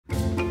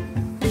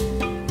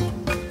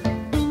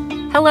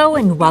Hello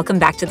and welcome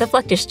back to the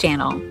Fluctus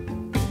channel.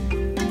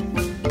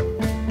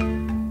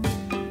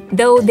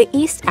 Though the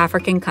East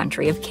African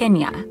country of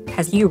Kenya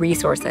has few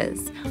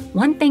resources,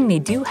 one thing they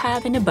do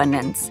have in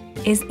abundance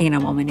is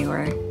animal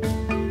manure.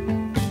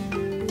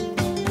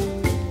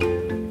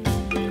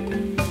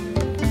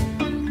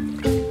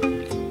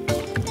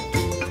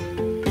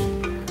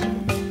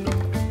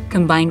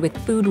 Combined with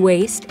food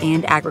waste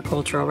and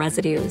agricultural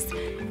residues,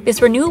 this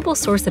renewable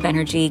source of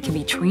energy can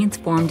be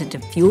transformed into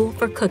fuel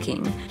for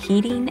cooking,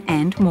 heating,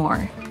 and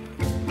more.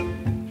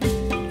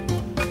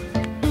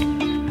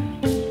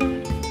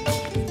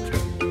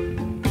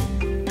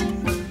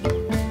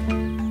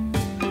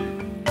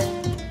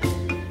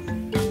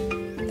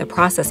 The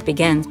process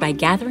begins by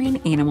gathering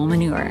animal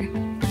manure.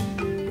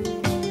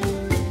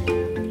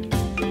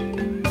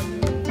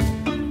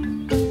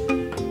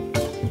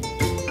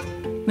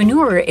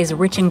 Manure is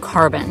rich in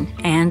carbon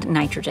and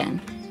nitrogen,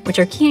 which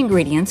are key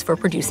ingredients for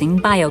producing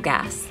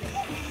biogas.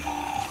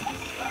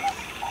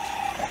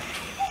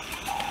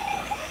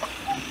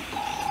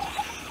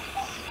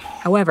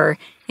 However,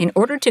 in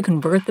order to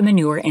convert the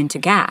manure into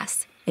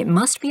gas, it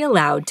must be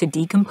allowed to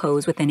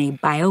decompose within a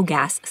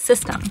biogas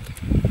system.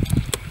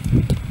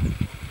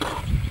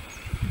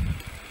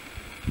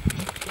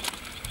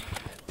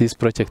 This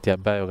project here,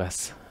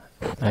 biogas,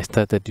 I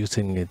started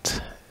using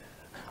it.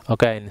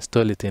 I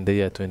installed it in the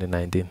year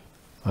 2019.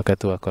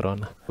 To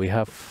Corona. We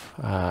have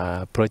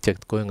a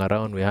project going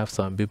around. We have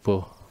some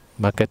people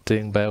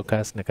marketing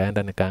biogas.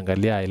 Nikaenda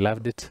nikaangalia. I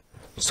loved it.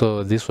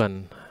 So this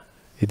one,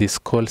 it is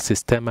called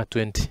Systema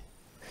 20.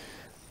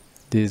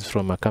 This is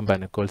from a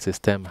company called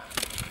Systema.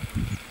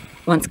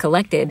 Once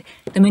collected,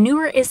 the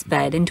manure is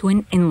fed into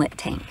an inlet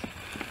tank.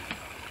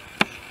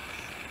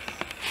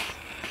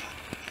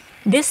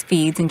 This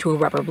feeds into a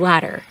rubber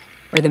bladder,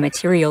 where the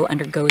material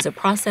undergoes a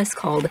process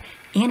called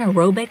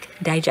anaerobic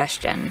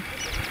digestion.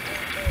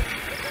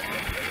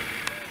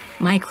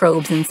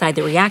 Microbes inside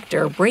the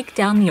reactor break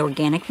down the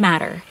organic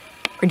matter,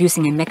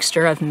 producing a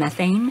mixture of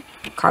methane,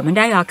 carbon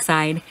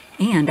dioxide,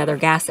 and other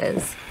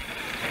gases.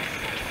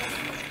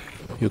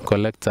 You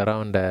collect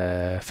around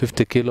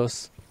 50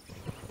 kilos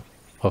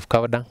of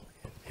cow dung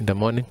in the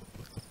morning.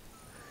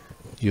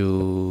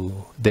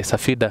 There's a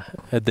feeder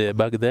at the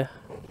back there,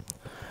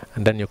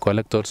 and then you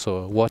collect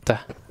also water.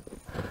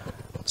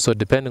 So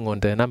depending on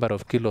the number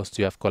of kilos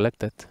you have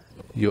collected,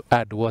 you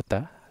add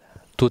water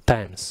 2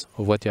 times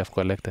of what you have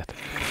collected.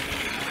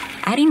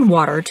 Adding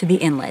water to the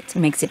inlet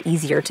makes it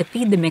easier to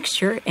feed the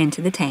mixture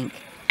into the tank.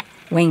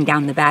 Weighing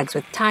down the bags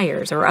with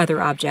tires or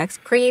other objects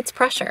creates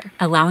pressure,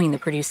 allowing the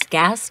produced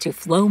gas to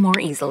flow more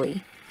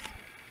easily.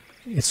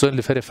 It's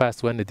only very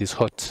fast when it is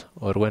hot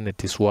or when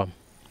it is warm.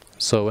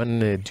 So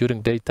when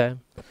during daytime,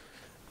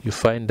 you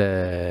find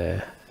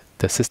the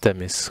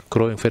system is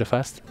growing very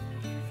fast.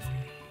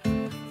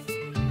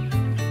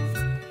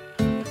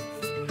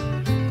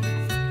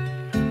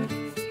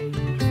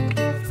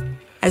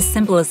 As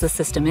simple as the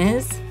system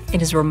is,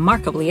 it is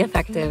remarkably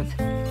effective.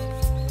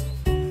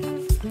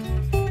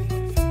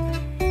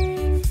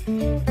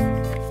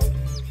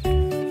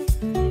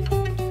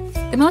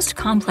 The most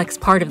complex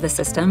part of the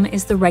system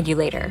is the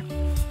regulator.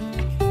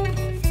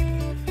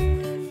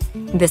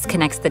 This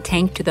connects the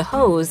tank to the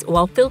hose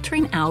while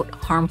filtering out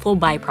harmful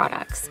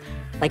byproducts,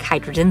 like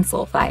hydrogen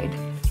sulfide.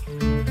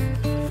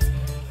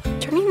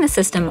 Turning the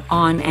system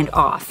on and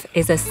off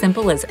is as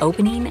simple as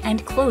opening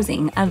and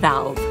closing a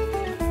valve.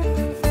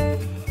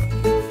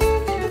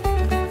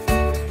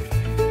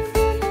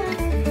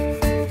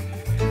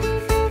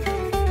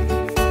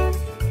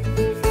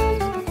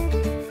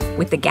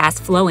 With the gas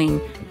flowing,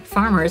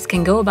 farmers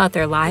can go about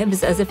their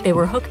lives as if they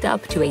were hooked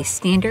up to a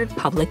standard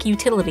public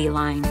utility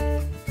line.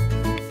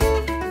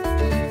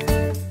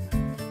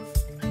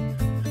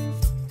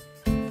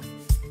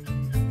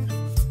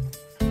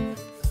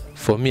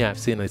 For me, I've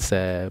seen it's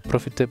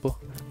profitable.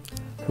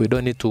 We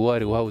don't need to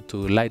worry how to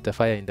light a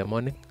fire in the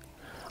morning.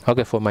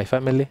 For my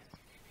family,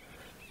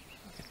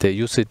 they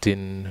use it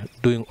in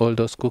doing all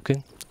those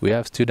cooking. We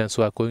have students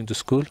who are going to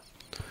school.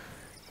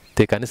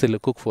 They can easily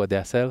cook for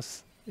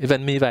themselves.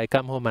 Even me, if I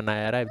come home and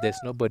I arrive, there's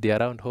nobody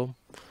around home.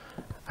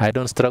 I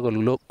don't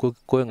struggle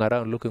going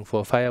around looking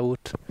for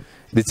firewood.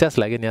 It's just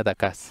like any other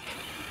gas.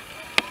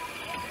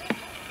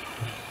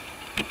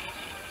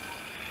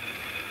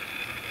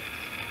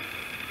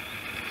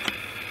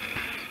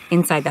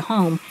 Inside the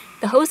home,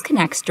 the hose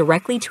connects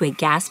directly to a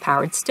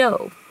gas-powered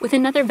stove with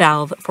another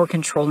valve for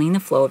controlling the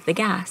flow of the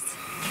gas.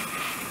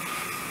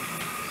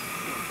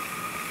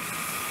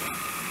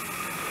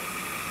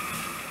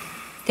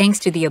 Thanks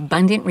to the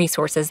abundant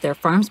resources their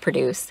farms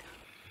produce,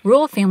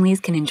 rural families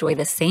can enjoy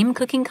the same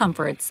cooking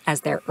comforts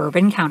as their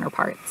urban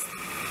counterparts.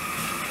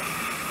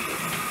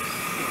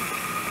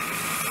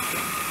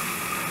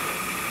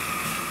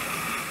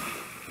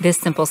 This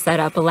simple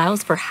setup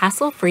allows for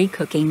hassle-free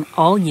cooking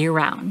all year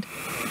round.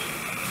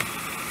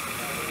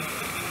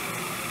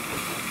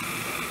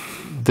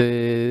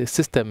 The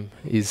system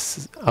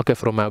is,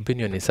 from my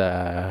opinion, is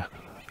an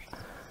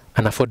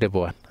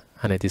affordable one,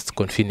 and it is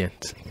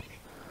convenient.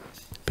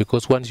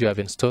 because once you have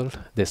installed,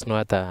 there's no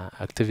other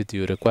activity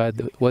you require.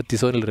 What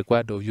is only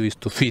required of you is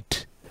to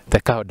feed the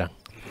cow dung.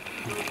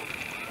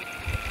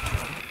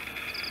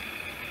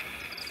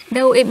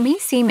 Though it may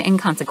seem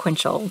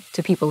inconsequential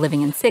to people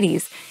living in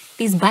cities,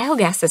 these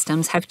biogas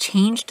systems have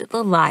changed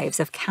the lives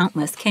of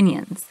countless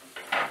Kenyans.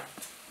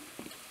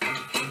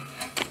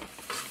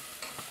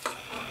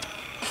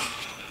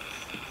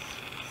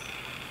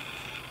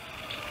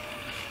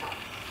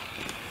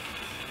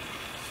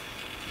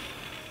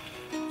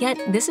 Yet,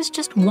 this is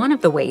just one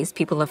of the ways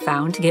people have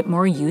found to get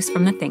more use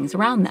from the things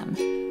around them.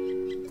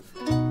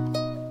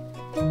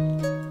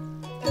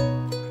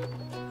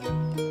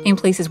 In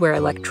places where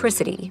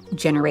electricity,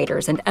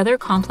 generators, and other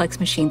complex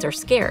machines are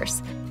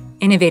scarce,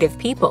 innovative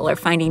people are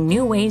finding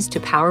new ways to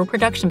power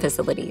production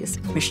facilities,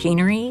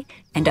 machinery,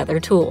 and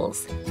other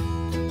tools.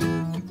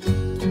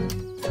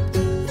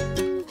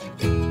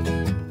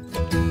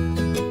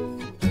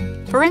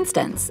 For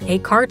instance, a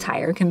car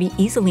tire can be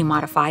easily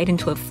modified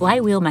into a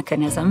flywheel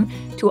mechanism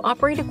to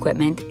operate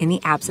equipment in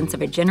the absence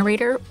of a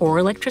generator or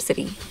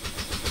electricity.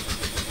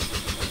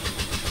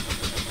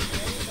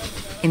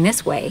 In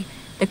this way,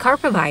 the car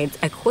provides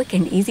a quick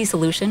and easy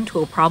solution to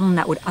a problem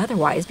that would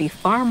otherwise be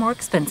far more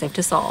expensive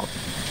to solve.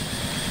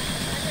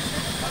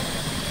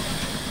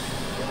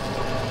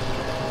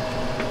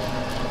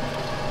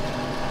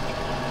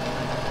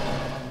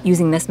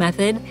 Using this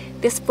method,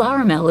 this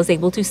flour mill is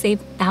able to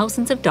save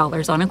thousands of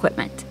dollars on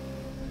equipment.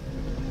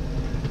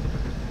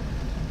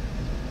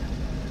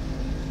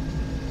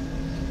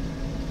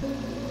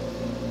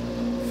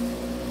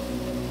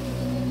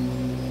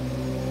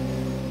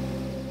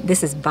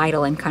 This is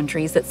vital in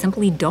countries that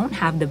simply don't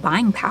have the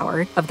buying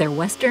power of their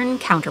Western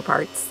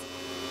counterparts.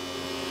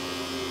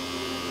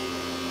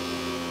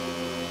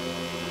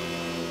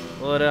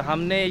 और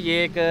हमने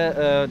ये एक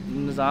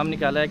निज़ाम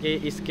निकाला है कि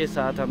इसके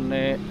साथ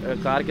हमने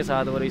कार के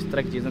साथ और इस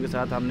तरह की चीज़ों के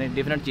साथ हमने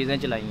डिफरेंट चीज़ें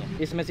चलाई हैं।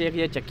 इसमें से एक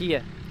ये चक्की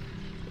है।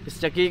 इस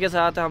चक्की के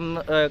साथ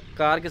हम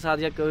कार के साथ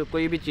या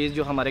कोई भी चीज़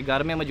जो हमारे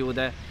घर में मौजूद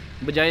है,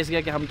 बजाय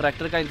इसके कि हम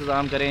ट्रैक्टर का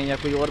इंतज़ाम करें या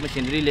कोई और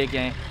मशीनरी लेके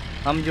आएँ,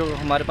 हम जो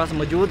हमारे पास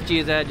मौजूद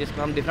चीज़ है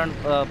जिसको हम डिफरेंट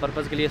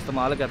पर्पज़ के लिए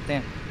इस्तेमाल करते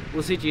हैं,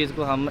 उसी चीज़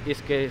को हम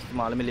इसके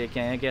इस्तेमाल में लेके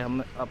आए हैं कि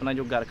हम अपना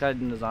जो घर का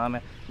निज़ाम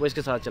है वो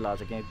इसके साथ चला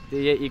सकें। तो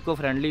ये इको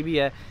फ्रेंडली भी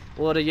है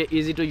और ये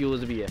इजी टू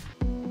यूज़ भी है।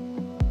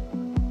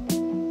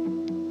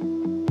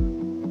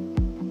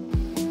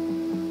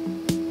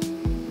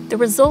 The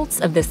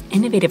results of this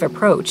innovative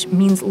approach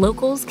means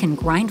locals can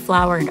grind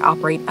flour and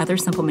operate other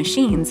simple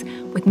machines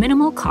with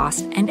minimal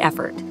cost and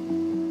effort.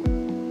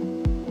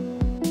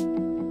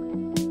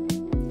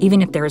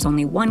 Even if there is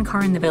only one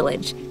car in the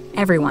village,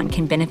 everyone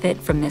can benefit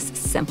from this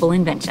simple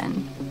invention.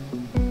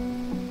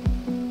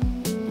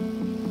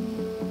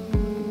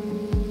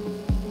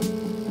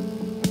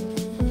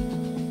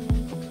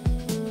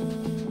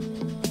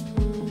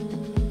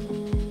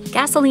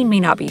 Gasoline may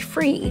not be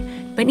free,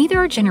 but neither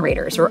are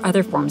generators or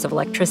other forms of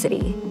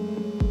electricity.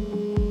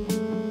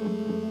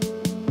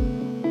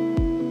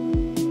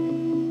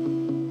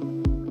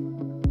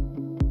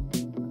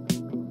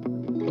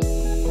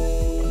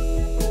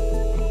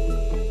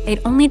 It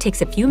only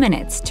takes a few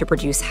minutes to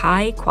produce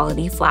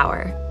high-quality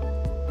flour.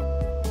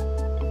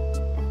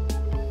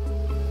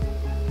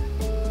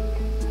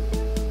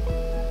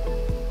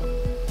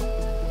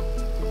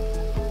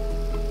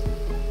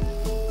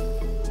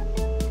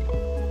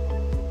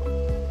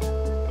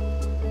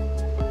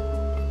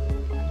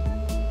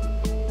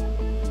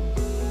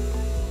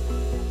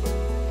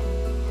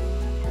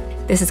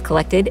 This is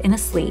collected in a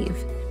sleeve,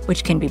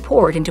 which can be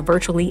poured into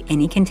virtually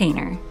any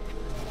container.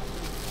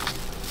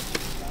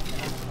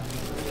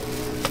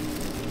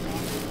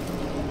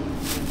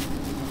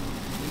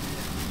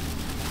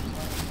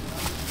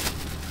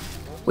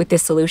 With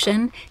this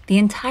solution, the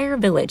entire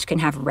village can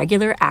have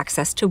regular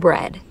access to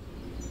bread.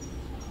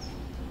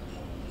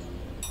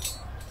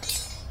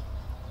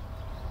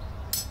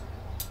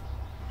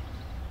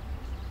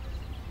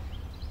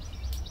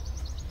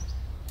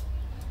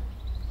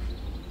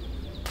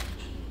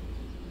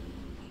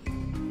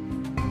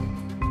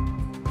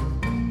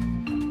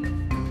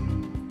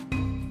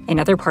 In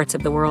other parts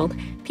of the world,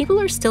 people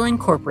are still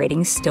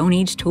incorporating Stone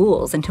Age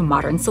tools into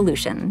modern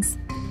solutions.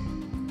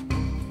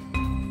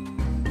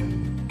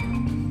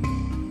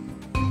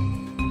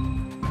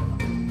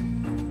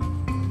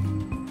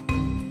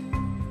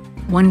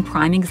 One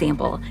prime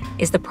example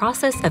is the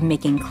process of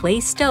making clay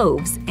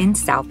stoves in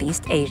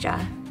Southeast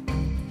Asia.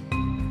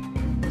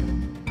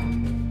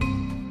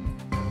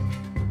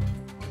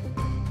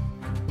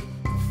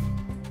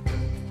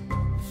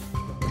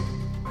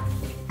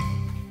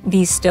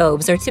 These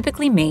stoves are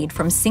typically made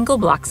from single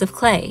blocks of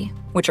clay,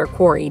 which are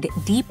quarried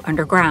deep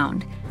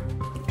underground.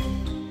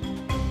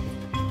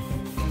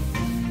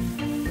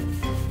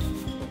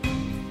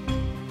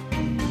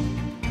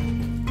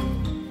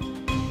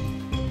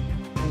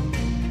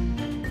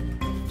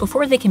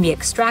 Before they can be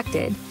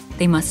extracted,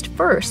 they must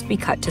first be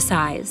cut to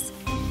size.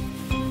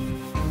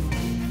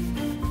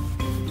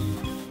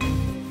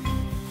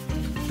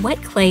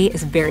 Wet clay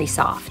is very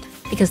soft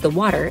because the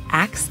water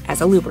acts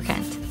as a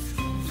lubricant.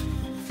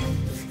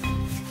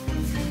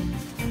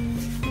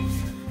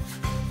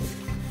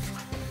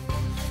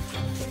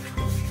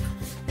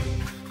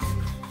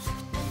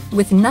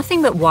 With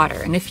nothing but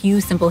water and a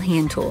few simple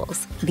hand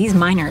tools, these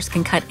miners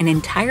can cut an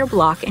entire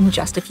block in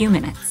just a few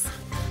minutes.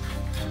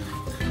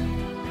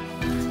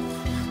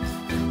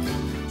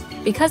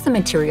 Because the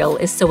material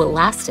is so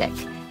elastic,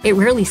 it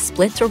rarely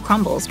splits or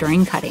crumbles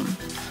during cutting.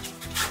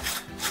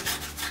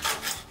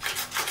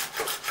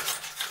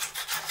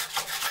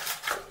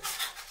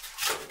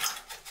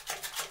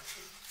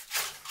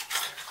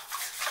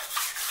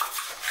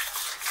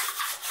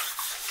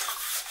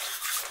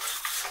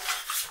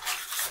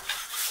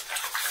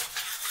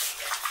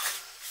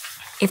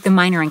 If the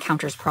miner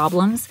encounters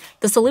problems,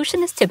 the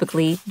solution is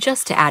typically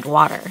just to add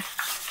water.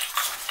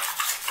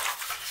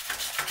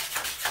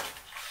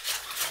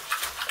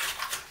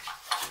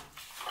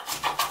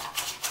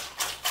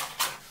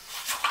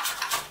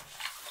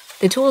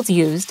 The tools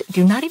used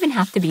do not even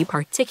have to be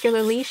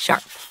particularly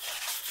sharp.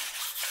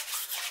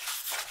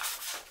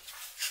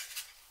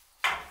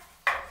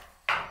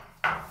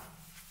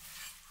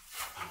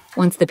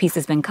 Once the piece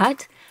has been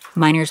cut,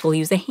 miners will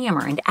use a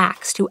hammer and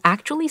axe to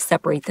actually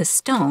separate the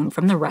stone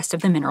from the rest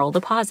of the mineral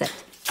deposit.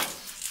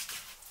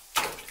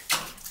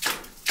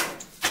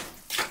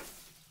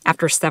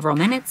 After several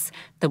minutes,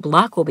 the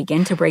block will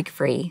begin to break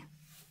free.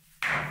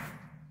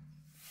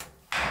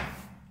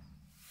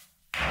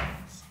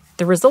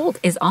 The result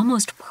is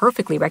almost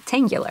perfectly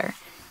rectangular.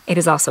 It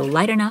is also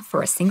light enough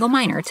for a single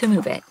miner to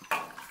move it.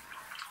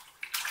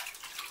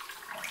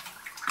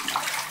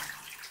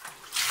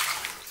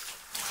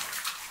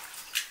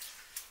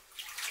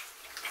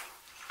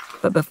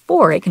 But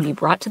before it can be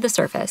brought to the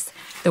surface,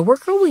 the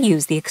worker will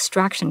use the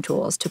extraction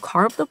tools to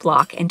carve the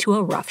block into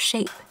a rough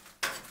shape.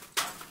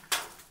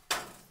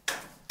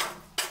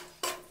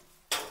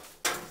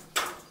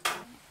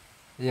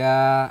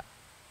 Ya,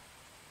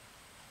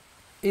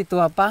 itu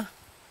apa?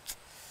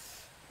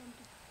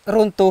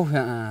 Runtuh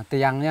ya,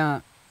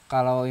 tiangnya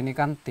kalau ini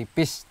kan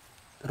tipis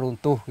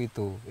runtuh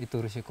itu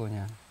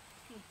risikonya.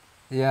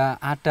 Ya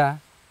ada,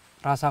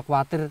 rasa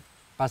khawatir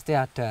pasti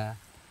ada.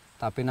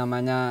 Tapi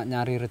namanya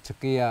nyari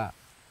rezeki ya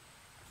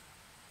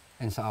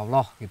insya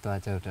Allah gitu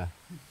aja udah.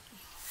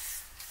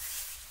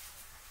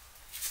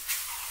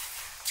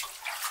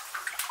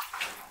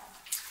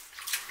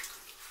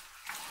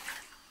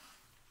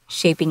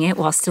 Shaping it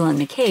while still in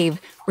the cave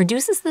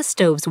reduces the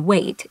stove's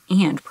weight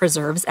and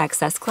preserves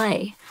excess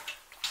clay.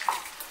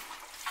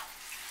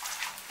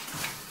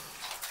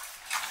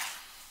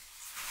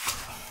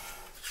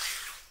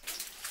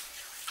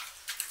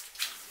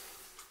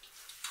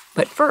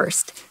 But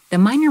first, the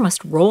miner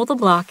must roll the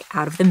block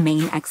out of the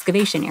main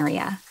excavation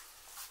area.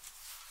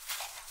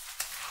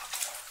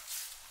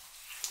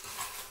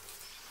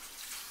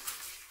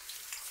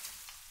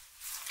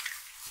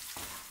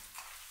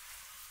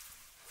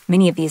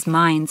 Many of these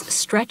mines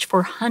stretch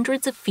for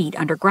hundreds of feet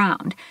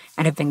underground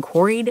and have been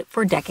quarried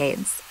for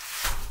decades.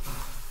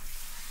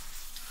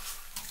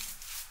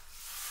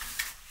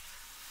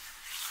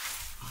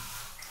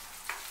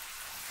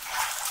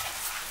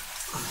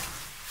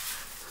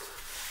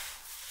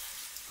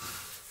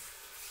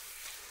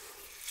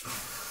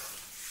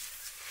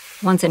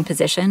 Once in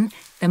position,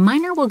 the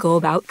miner will go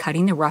about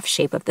cutting the rough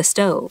shape of the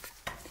stove.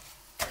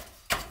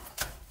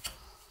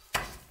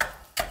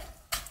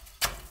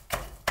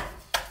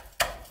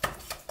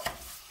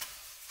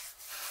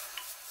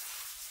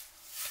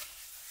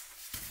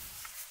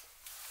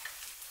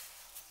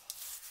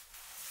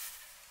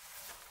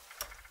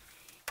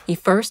 He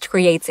first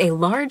creates a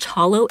large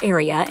hollow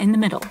area in the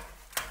middle.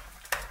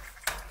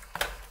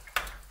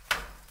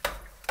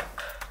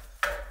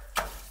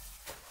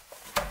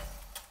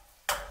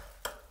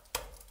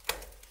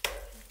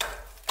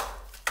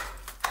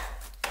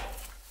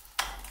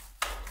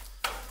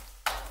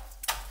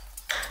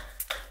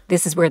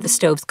 This is where the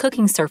stove's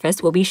cooking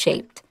surface will be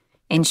shaped,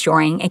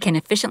 ensuring it can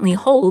efficiently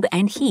hold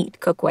and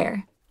heat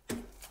cookware.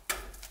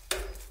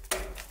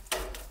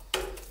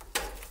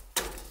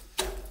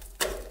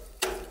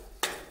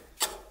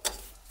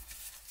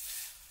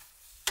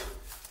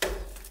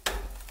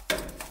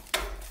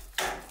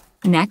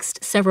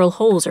 Next, several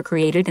holes are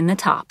created in the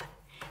top.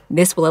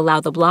 This will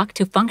allow the block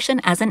to function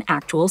as an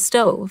actual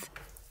stove.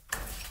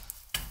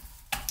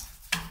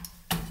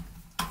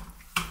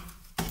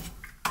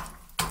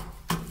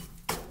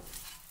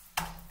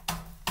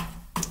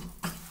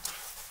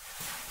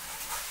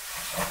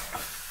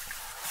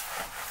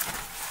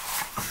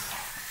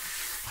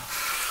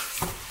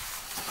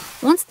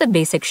 Once the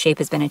basic shape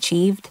has been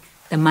achieved,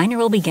 the miner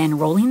will begin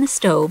rolling the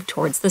stove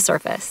towards the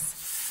surface.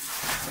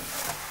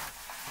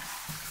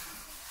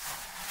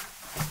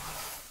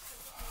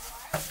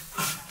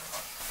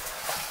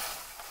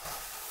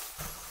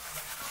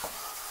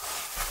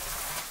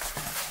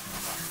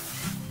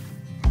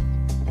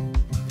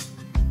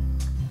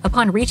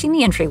 Upon reaching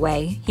the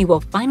entryway, he will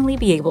finally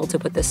be able to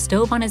put the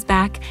stove on his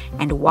back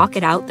and walk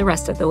it out the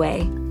rest of the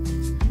way.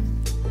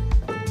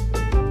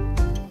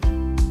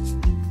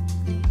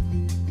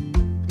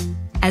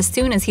 As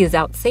soon as he is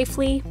out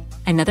safely,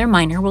 another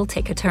miner will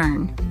take a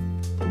turn.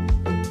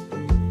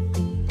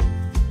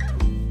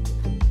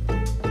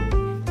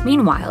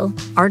 Meanwhile,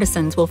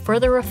 artisans will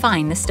further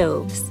refine the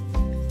stoves.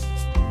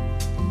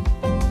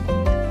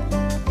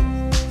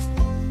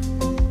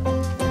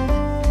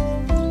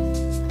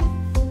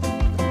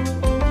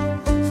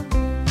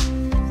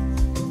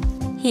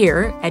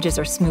 Here, edges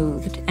are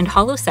smoothed and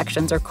hollow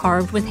sections are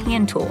carved with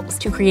hand tools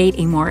to create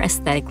a more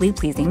aesthetically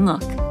pleasing look.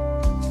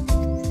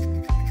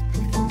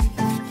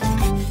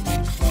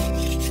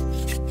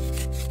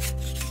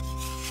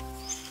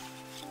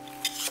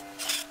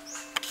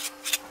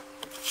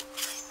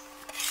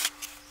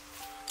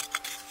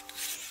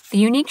 The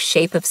unique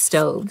shape of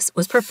stoves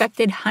was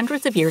perfected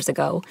hundreds of years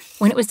ago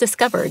when it was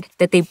discovered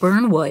that they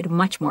burn wood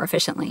much more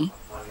efficiently.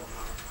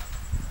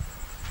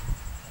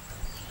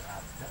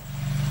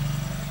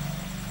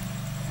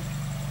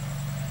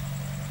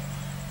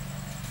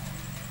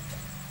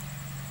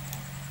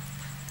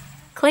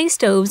 Clay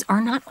stoves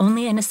are not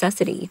only a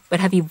necessity,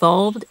 but have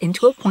evolved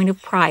into a point of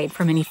pride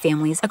for many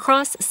families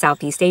across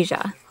Southeast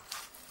Asia.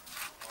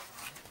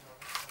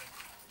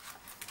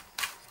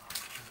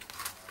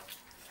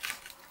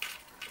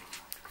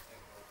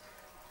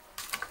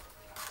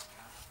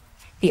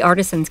 The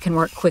artisans can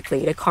work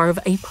quickly to carve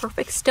a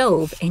perfect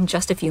stove in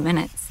just a few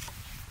minutes.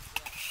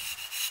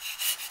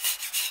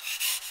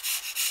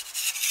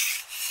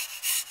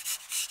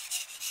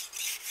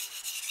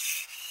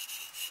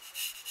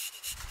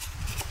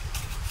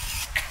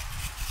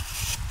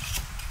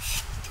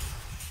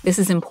 This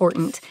is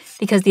important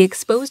because the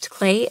exposed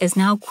clay is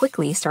now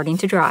quickly starting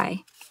to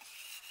dry.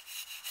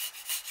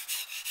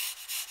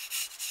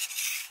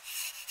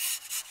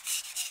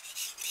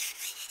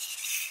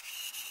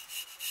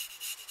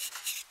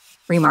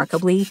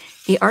 Remarkably,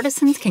 the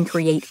artisans can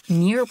create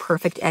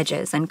near-perfect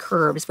edges and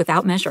curves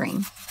without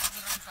measuring.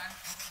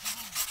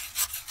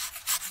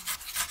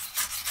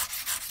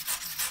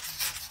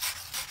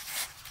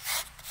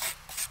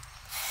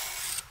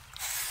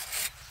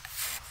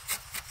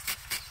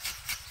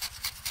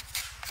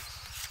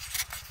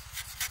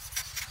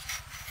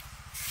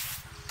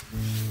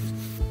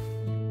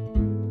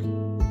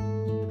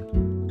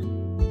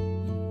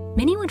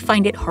 Many would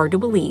find it hard to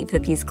believe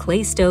that these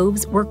clay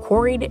stoves were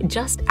quarried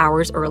just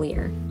hours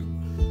earlier.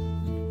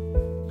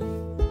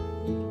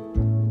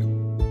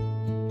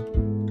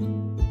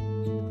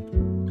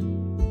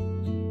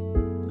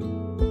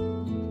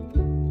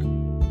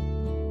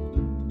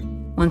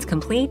 Once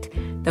complete,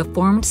 the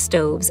formed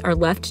stoves are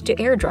left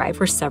to air dry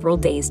for several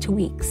days to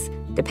weeks,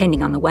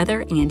 depending on the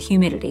weather and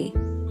humidity.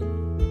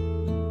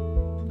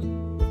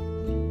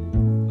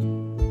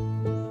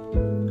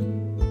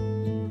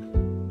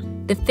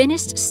 The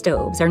finished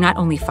stoves are not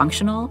only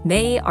functional,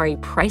 they are a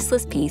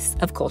priceless piece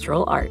of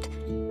cultural art.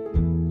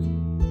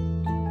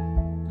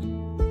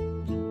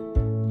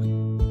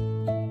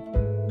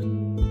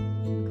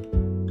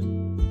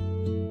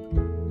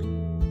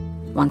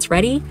 Once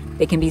ready,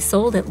 they can be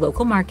sold at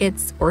local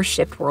markets or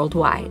shipped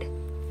worldwide.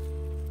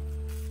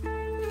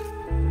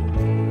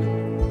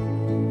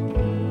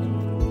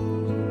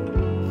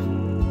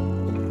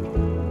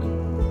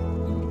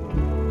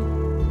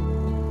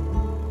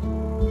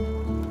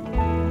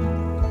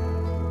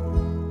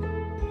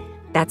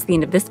 That's the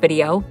end of this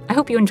video. I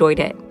hope you enjoyed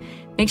it.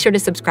 Make sure to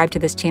subscribe to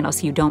this channel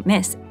so you don't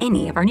miss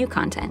any of our new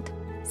content.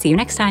 See you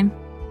next time.